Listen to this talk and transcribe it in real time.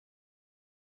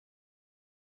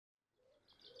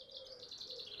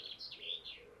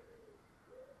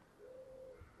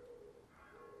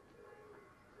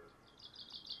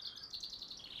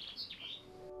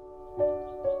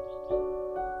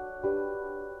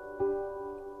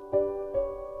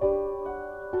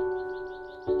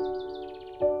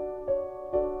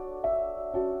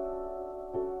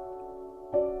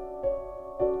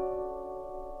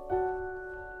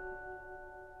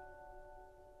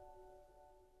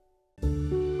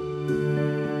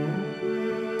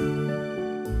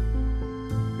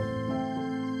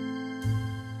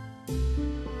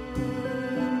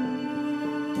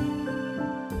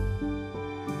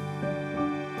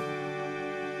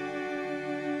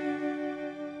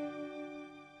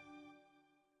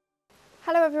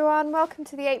Hello everyone, welcome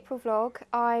to the April vlog.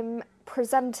 I'm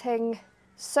presenting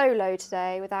solo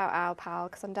today without Al Pal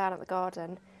because I'm down at the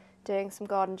garden doing some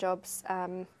garden jobs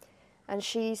and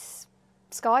she's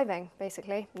skiving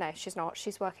basically. No, she's not,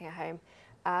 she's working at home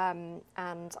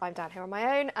and I'm down here on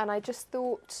my own, and I just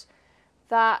thought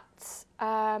that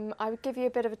I would give you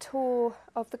a bit of a tour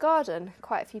of the garden.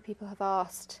 Quite a few people have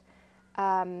asked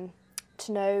to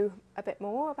know a bit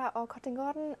more about our cotton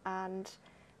garden and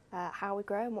how we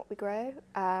grow and what we grow,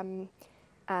 and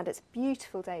it's a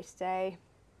beautiful day today.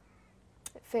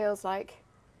 It feels like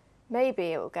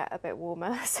maybe it will get a bit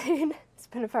warmer soon. It's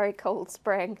been a very cold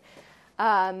spring,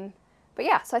 but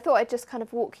yeah, so I thought I'd just kind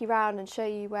of walk you around and show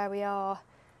you where we are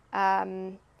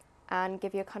and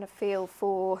give you a kind of feel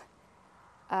for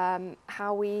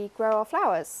how we grow our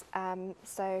flowers.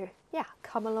 So yeah,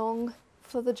 come along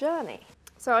for the journey.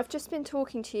 So I've just been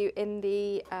talking to you in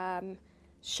the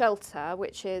shelter,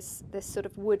 which is this sort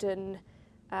of wooden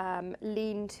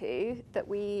lean-to that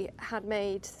we had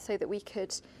made so that we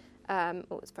could,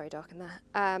 oh, it's very dark in there,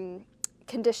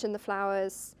 condition the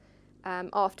flowers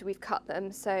after we've cut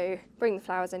them. So bring the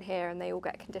flowers in here and they all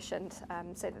get conditioned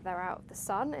so that they're out of the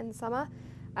sun in summer.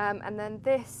 And then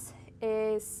this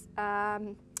is a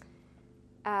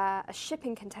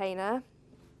shipping container,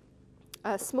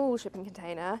 a small shipping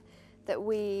container that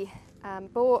we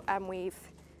bought, and we've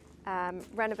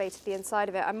renovated the inside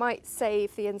of it. I might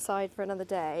save the inside for another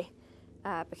day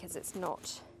because it's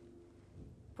not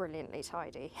brilliantly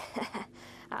tidy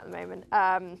at the moment,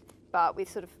 but we've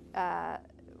sort of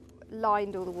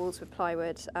lined all the walls with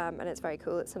plywood, and it's very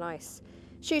cool. It's a nice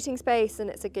shooting space and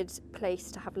it's a good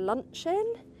place to have lunch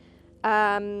in.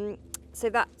 So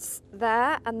that's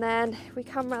there, and then we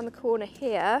come around the corner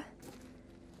here.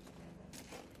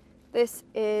 This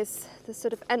is the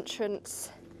sort of entrance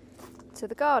to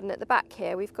the garden at the back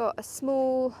here. We've got a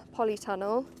small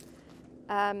polytunnel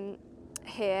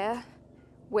here,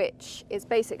 which is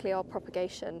basically our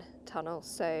propagation tunnel.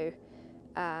 So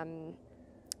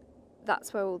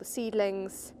that's where all the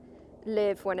seedlings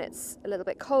live when it's a little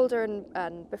bit colder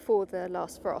and before the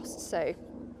last frost. So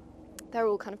they're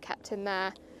all kind of kept in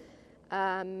there.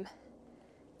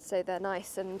 So they're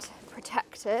nice and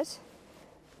protected.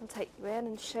 I'll take you in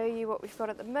and show you what we've got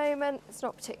at the moment. It's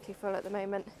not particularly full at the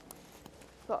moment.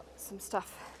 Got some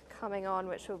stuff coming on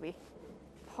which will be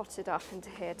potted up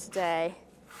into here today.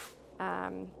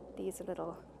 These are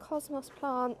little cosmos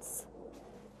plants.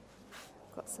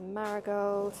 Got some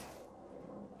marigold,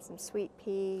 some sweet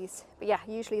peas. But yeah,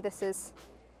 usually this is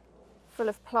full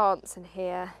of plants in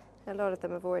here. A lot of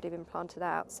them have already been planted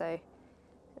out, so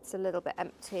it's a little bit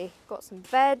empty. Got some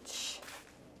veg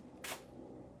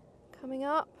coming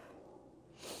up.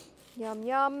 Yum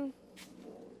yum.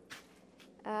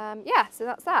 Yeah, so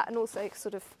that's that, and also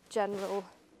sort of general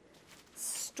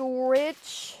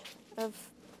storage of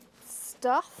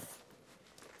stuff.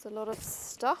 There's a lot of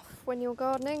stuff when you're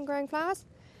gardening, growing flowers.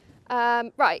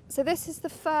 Right, so this is the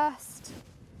first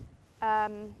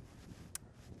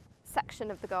section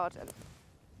of the garden,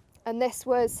 and this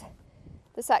was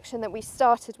the section that we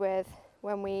started with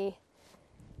when we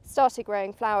started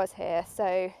growing flowers here.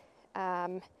 So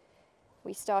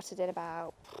we started in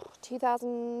about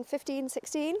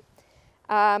 2015-16,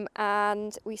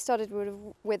 and we started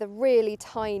with a really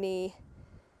tiny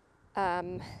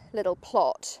little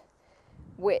plot,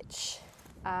 which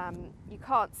you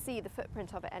can't see the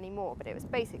footprint of it anymore, but it was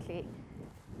basically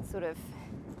sort of,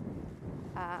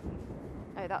 oh,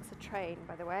 that's a train,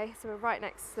 by the way. So we're right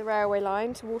next to the railway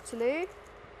line to Waterloo.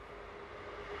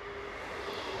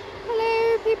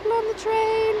 Hello, people on the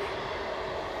train.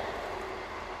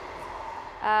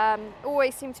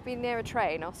 Always seem to be near a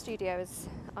train. Our studio is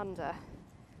under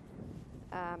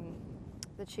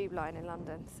the tube line in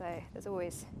London, so there's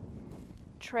always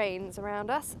trains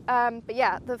around us. But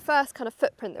yeah, the first kind of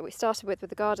footprint that we started with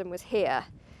the garden was here.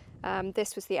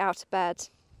 This was the outer bed.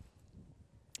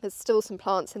 There's still some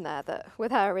plants in there that were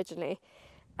there originally,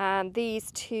 and these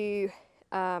two,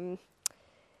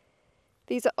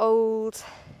 these are old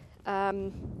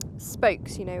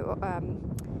spokes, you know,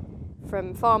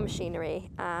 from farm machinery,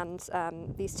 and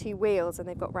these two wheels, and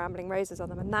they've got rambling roses on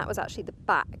them, and that was actually the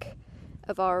back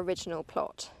of our original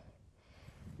plot.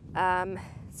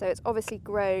 So it's obviously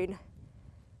grown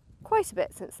quite a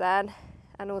bit since then,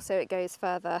 and also it goes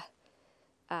further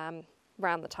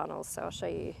round the tunnels, so I'll show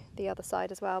you the other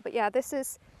side as well. But yeah, this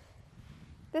is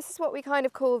what we kind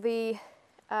of call the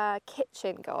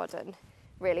kitchen garden,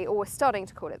 really, or we're starting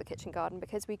to call it the kitchen garden,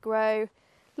 because we grow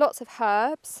lots of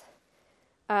herbs.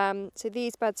 So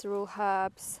these beds are all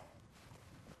herbs.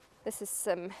 This is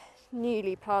some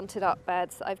newly planted up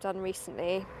beds that I've done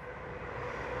recently.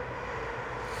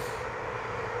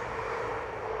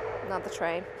 another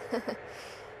train.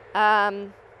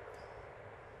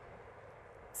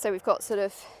 So we've got sort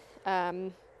of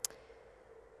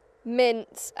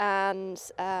mint and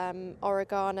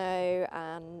oregano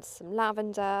and some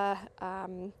lavender,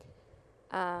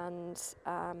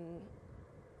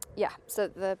 yeah, so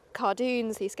the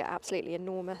cardoons, these get absolutely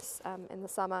enormous in the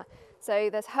summer. So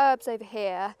there's herbs over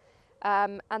here,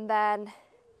 and then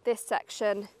this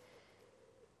section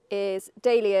is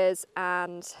dahlias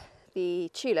and the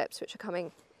tulips, which are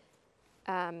coming,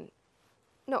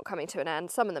 not coming to an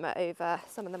end. Some of them are over,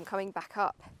 some of them coming back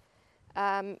up.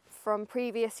 From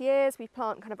previous years, we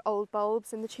plant kind of old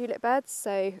bulbs in the tulip beds,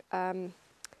 so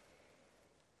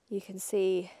you can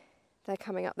see they're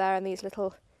coming up there, and these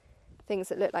little things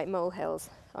that look like molehills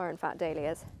are in fact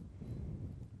dahlias,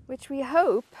 which we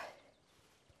hope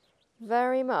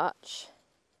very much,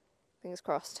 fingers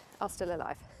crossed, are still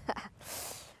alive.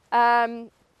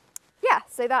 Yeah,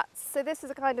 so this is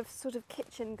a kind of sort of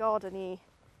kitchen garden-y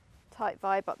type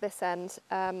vibe up this end.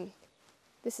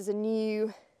 This is a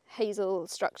new hazel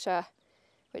structure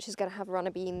which is going to have a run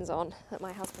of beans on that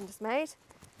my husband has made,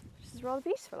 which is rather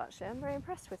beautiful actually. I'm very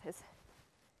impressed with his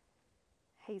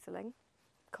hazeling,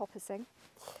 coppicing.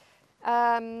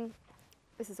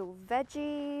 This is all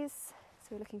veggies,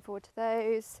 so we're looking forward to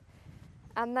those.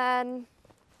 And then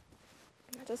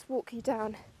I'll just walk you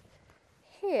down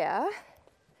here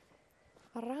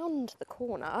around the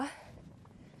corner.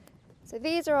 So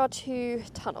these are our two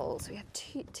tunnels. We have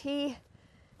the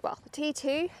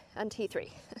T2 and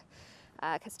T3,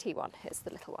 because T1 is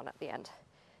the little one at the end.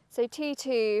 So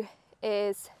T2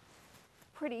 is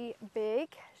pretty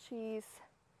big. She's,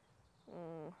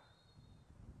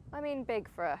 I mean, big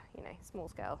for a, you know, small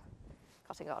scale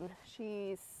cutting garden.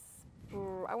 She's,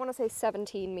 I want to say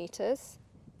 17 metres.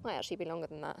 Might actually be longer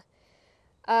than that.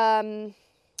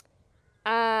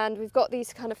 And we've got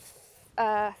these kind of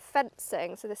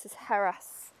fencing. So this is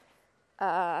Harris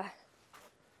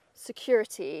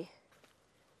security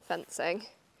fencing,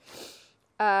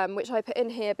 which I put in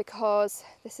here because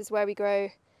this is where we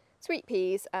grow sweet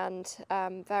peas and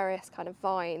various kind of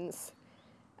vines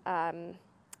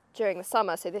during the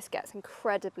summer. So this gets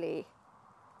incredibly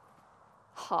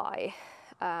high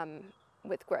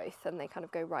with growth, and they kind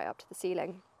of go right up to the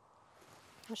ceiling.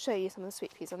 I'll show you some of the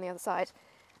sweet peas on the other side.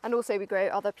 And also we grow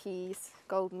other peas,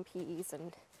 golden peas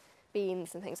and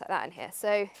beans and things like that in here.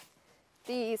 So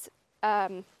these,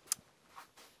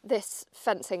 this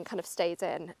fencing kind of stays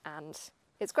in, and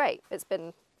it's great. It's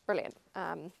been brilliant.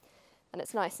 And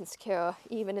it's nice and secure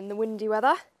even in the windy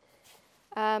weather.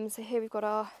 So here we've got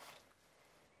our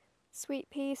sweet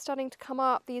peas starting to come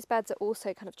up. These beds are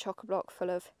also kind of chock-a-block full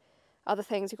of other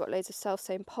things. We've got loads of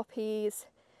self-sown poppies.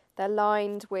 They're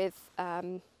lined with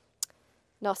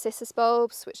narcissus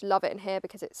bulbs, which love it in here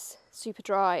because it's super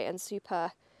dry and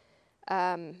super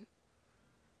not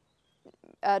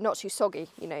too soggy,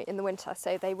 you know, in the winter.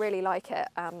 So they really like it,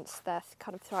 and they're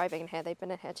kind of thriving in here. They've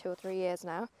been in here 2 or 3 years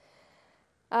now.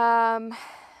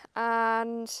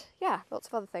 And yeah, lots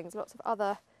of other things, lots of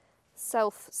other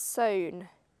self-sown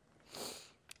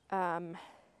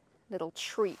little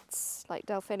treats like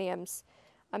delphiniums.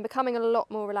 I'm becoming a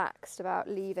lot more relaxed about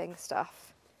leaving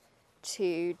stuff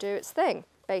to do its thing,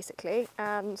 basically.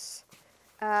 And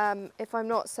if I'm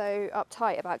not so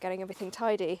uptight about getting everything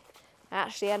tidy, I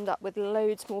actually end up with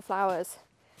loads more flowers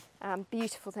and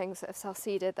beautiful things that have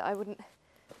self-seeded that I wouldn't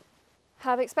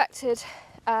have expected.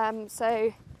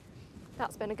 So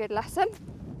that's been a good lesson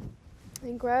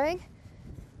in growing.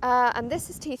 And this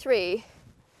is T3,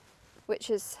 which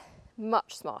is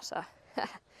much smarter.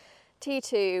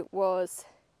 T2 was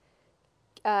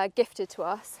gifted to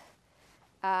us,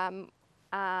 and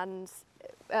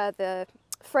the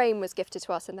frame was gifted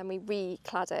to us, and then we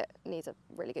reclad it. It needs a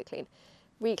really good clean.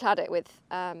 Reclad it with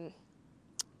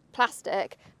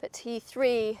plastic, but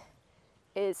T3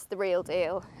 is the real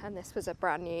deal, and this was a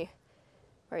brand new,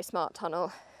 very smart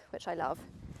tunnel, which I love.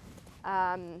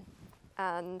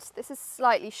 And this is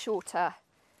slightly shorter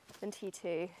than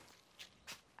T2.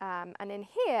 And in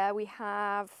here we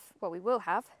have, well, we will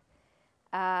have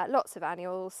lots of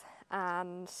annuals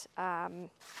and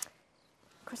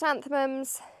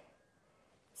chrysanthemums,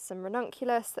 some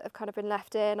ranunculus that have kind of been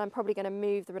left in. I'm probably going to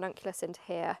move the ranunculus into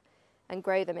here and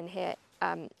grow them in here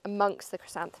amongst the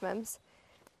chrysanthemums.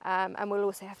 And we'll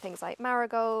also have things like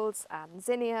marigolds and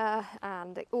zinnia,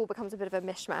 and it all becomes a bit of a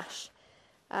mishmash,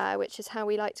 which is how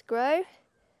we like to grow.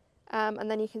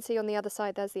 And then you can see on the other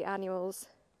side there's the annuals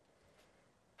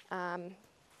down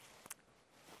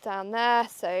there.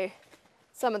 So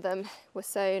some of them were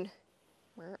sown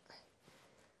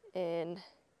in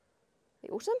the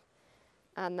autumn,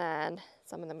 and then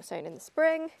some of them were sown in the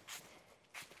spring.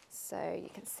 So you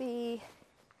can see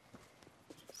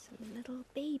some little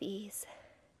babies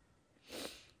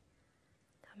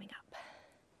coming up,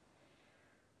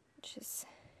 which is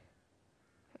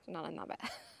none in that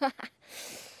bit.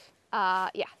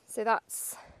 Yeah, so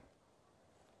that's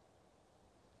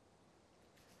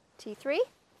T3.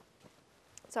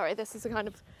 Sorry, this is a kind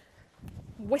of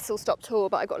whistle-stop tour,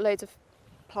 but I've got loads of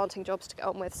planting jobs to get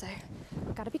on with, so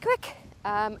I've got to be quick.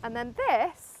 And then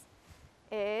this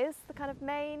is the kind of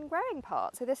main growing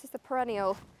part. So this is the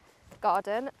perennial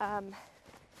garden.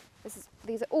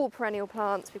 These are all perennial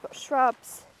plants. We've got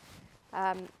shrubs,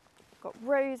 we've got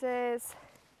roses.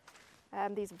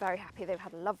 These are very happy. They've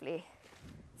had a lovely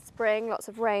spring, lots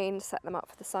of rain to set them up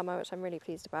for the summer, which I'm really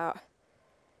pleased about.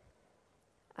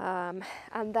 And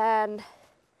then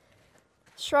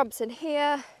shrubs in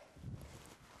here,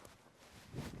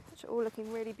 which are all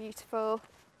looking really beautiful.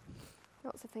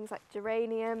 Lots of things like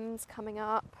geraniums coming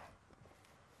up.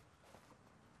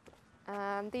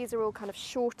 And these are all kind of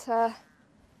shorter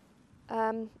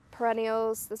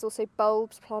perennials. There's also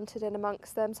bulbs planted in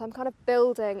amongst them. So I'm kind of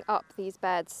building up these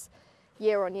beds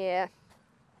year on year.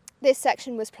 This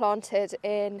section was planted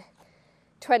in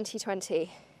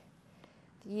 2020,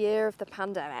 the year of the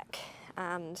pandemic,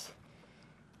 and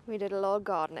we did a lot of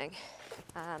gardening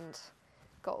and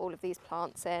got all of these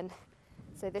plants in.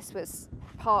 So this was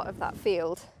part of that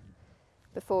field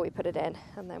before we put it in,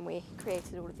 and then we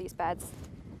created all of these beds.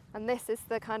 And this is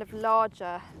the kind of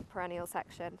larger perennial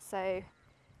section. So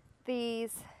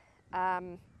these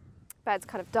beds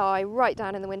kind of die right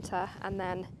down in the winter, and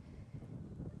then,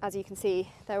 as you can see,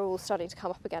 they're all starting to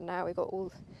come up again now. We've got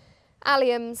all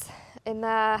alliums in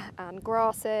there and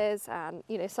grasses, and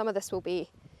you know, some of this will be,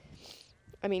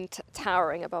 I mean,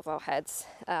 towering above our heads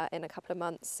in a couple of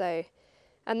months. So,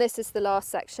 and this is the last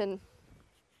section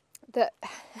that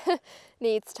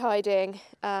needs tidying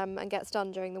and gets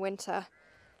done during the winter.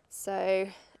 So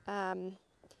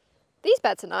these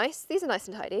beds are nice. These are nice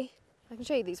and tidy. I can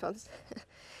show you these ones.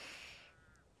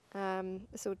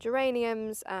 It's all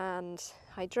geraniums and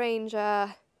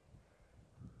hydrangea,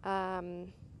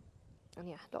 and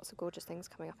yeah, lots of gorgeous things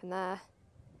coming up in there.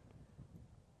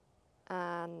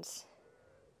 And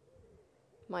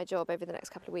my job over the next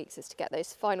couple of weeks is to get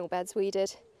those final beds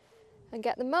weeded and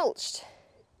get them mulched.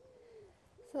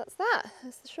 So that's that.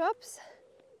 That's the shrubs.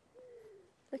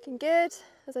 Looking good.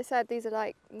 As I said, these are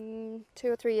like 2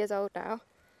 or 3 years old now,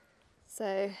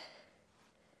 so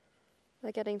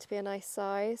they're getting to be a nice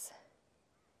size.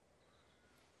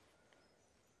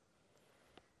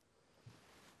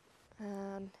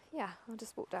 And yeah, I'll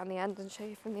just walk down the end and show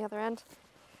you from the other end.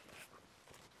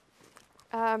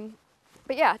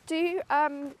 But yeah, do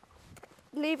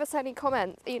leave us any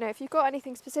comments. You know, if you've got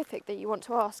anything specific that you want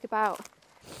to ask about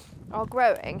our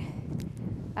growing,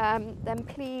 then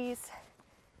please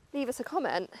leave us a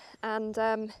comment, and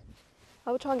I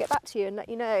will try and get back to you and let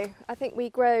you know. I think we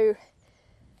grow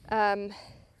in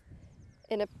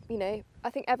a, you know, I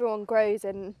think everyone grows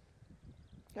in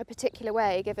a particular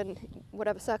way given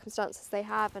whatever circumstances they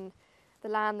have and the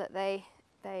land that they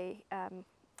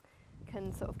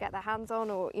can sort of get their hands on,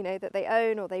 or you know, that they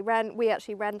own or they rent. We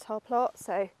actually rent our plot,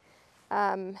 so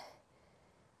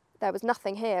there was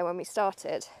nothing here when we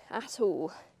started at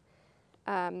all.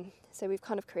 So we've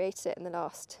kind of created it in the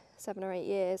last 7 or 8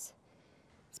 years.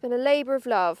 It's been a labour of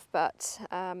love, but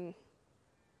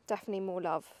definitely more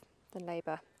love than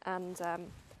labour. And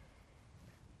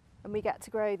we get to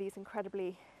grow these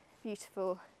incredibly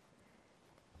beautiful,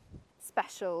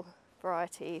 special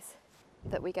varieties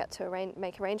that we get to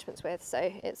make arrangements with.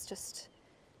 So it's just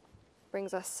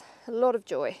brings us a lot of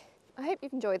joy. I hope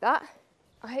you've enjoyed that.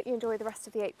 I hope you enjoy the rest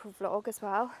of the April vlog as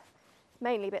well.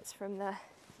 Mainly bits from the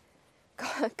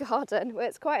garden. Well,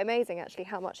 it's quite amazing actually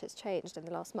how much it's changed in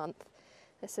the last month.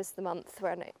 This is the month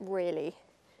when it really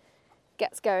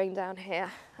gets going down here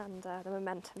and the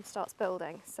momentum starts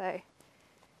building. So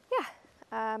yeah,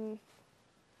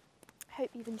 hope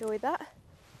you've enjoyed that,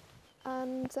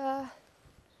 and we'll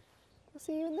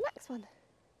see you in the next one.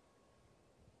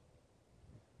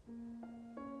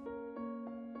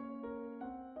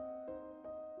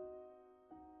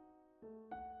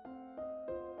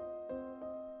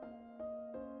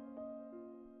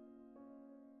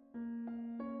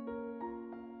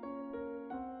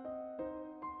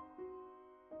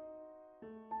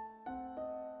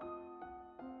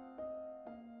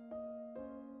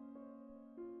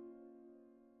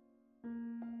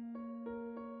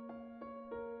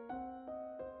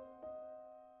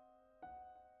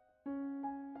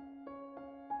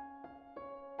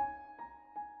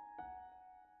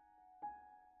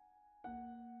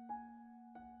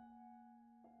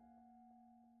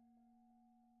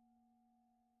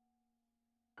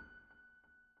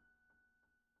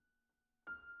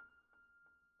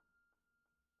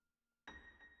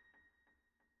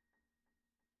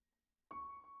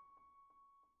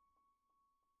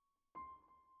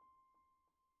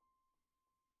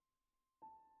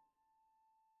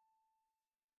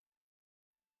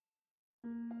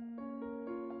 you.